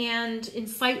interesting and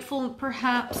insightful,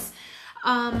 perhaps.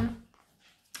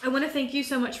 I want to thank you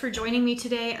so much for joining me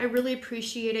today. I really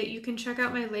appreciate it. You can check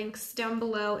out my links down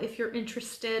below if you're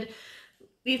interested.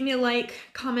 Leave me a like,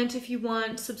 comment if you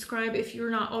want, subscribe if you're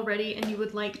not already and you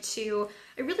would like to.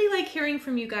 I really like hearing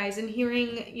from you guys and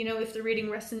hearing, you know, if the reading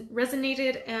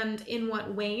resonated and in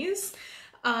what ways.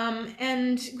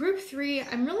 And group 3,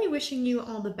 I'm really wishing you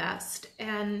all the best,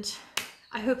 and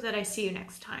I hope that I see you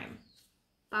next time.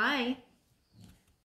 Bye.